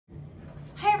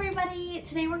everybody.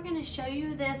 Today we're going to show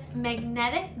you this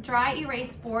magnetic dry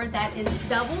erase board that is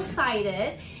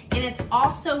double-sided and it's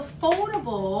also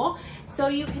foldable, so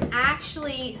you can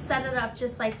actually set it up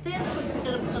just like this, which is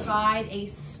going to provide a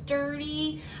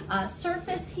sturdy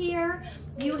surface here.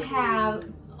 You have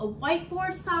a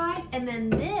whiteboard side, and then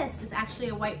this is actually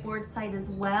a whiteboard side as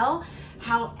well.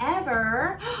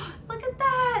 However, look at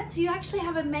that. So you actually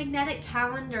have a magnetic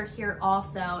calendar here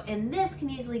also, and this can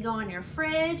easily go on your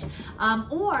fridge,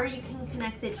 or you can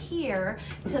connect it here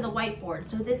to the whiteboard.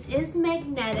 So this is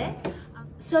magnetic.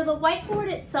 So the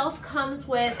whiteboard itself comes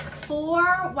with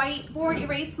 4 whiteboard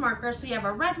erase markers. So you have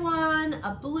a red one,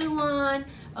 a blue one,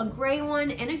 a gray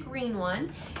one, and a green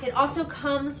one. It also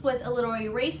comes with a little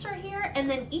eraser here, and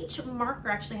then each marker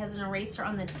actually has an eraser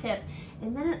on the tip.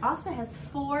 And then it also has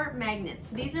 4 magnets.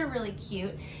 So these are really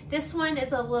cute. This one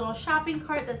is a little shopping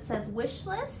cart that says wish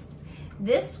list.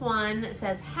 This one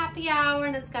says happy hour,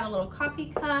 and it's got a little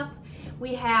coffee cup.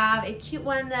 We have a cute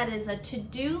one that is a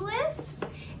to-do list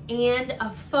and a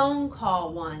phone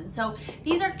call one. So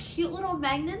these are cute little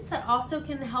magnets that also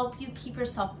can help you keep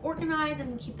yourself organized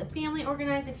and keep the family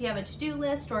organized if you have a to-do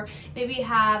list, or maybe you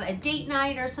have a date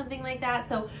night or something like that.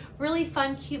 So really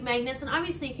fun, cute magnets. And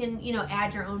obviously you can,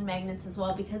 add your own magnets as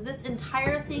well, because this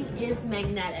entire thing is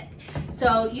magnetic.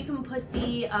 So you can put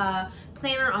the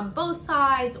planner on both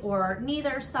sides or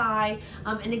neither side.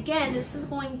 And again, this is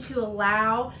going to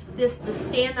allow this to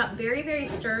stand up very, very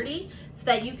sturdy so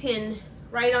that you can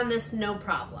write on this no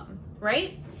problem,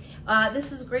 right?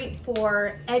 This is great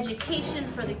for education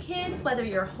for the kids, whether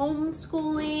you're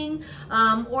homeschooling,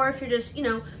 or if you're just,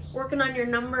 working on your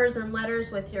numbers and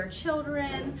letters with your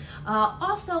children.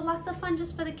 Also, lots of fun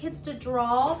just for the kids to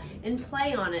draw and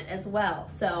play on it as well.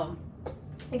 So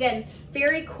again,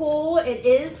 very cool. It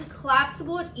is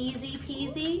collapsible, easy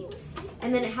peasy.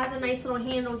 And then it has a nice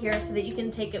little handle here so that you can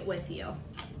take it with you.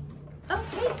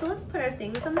 Okay, so let's put our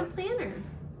things on the planner.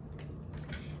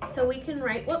 So we can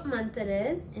write what month it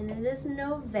is, and it is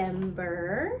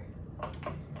November.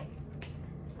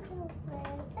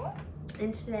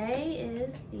 And today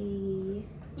is the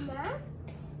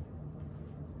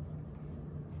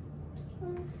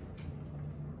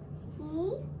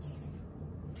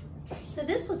So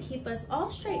this will keep us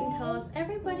all straight and tell us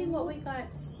everybody what we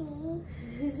got.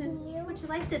 Would you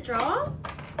like to draw?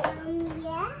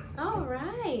 Yeah. All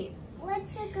right.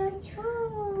 What's a good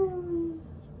tool?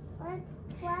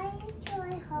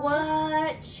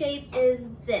 What shape is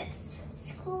this? A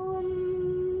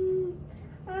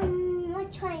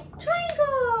triangle.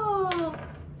 Triangle.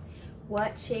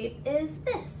 What shape is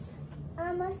this?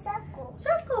 A circle.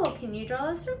 Circle. Can you draw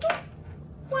a circle?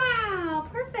 Wow,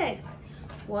 perfect.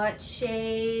 What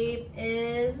shape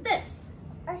is this?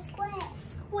 A square.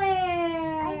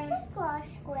 Square. I can draw a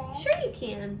square. Sure you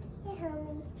can. You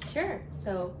help me. Sure.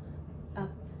 So up,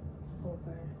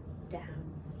 over,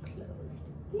 down, closed.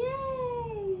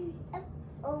 Yay! Up,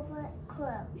 over,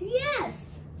 close. Yes!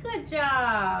 Good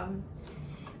job.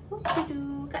 Got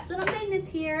little magnets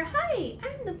here. Hi,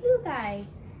 I'm the blue guy.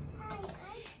 Hi,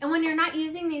 And when you're not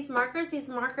using these markers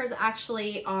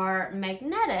actually are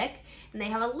magnetic, and they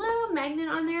have a little magnet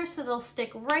on there, so they'll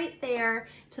stick right there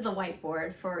to the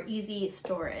whiteboard for easy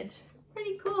storage.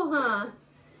 Pretty cool, huh?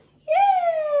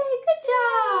 Yay! Good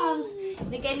job!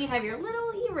 And again, you have your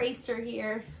little eraser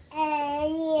here.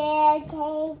 And you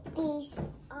take these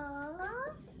off.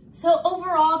 So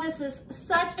overall, this is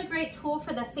such a great tool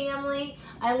for the family.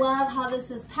 I love how this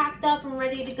is packed up and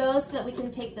ready to go so that we can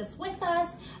take this with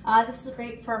us. This is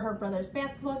great for her brother's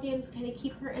basketball games, kind of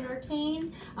keep her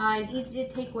entertained, and easy to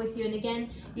take with you. And again,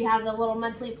 you have the little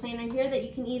monthly planner here that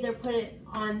you can either put it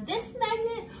on this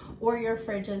magnet or your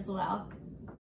fridge as well.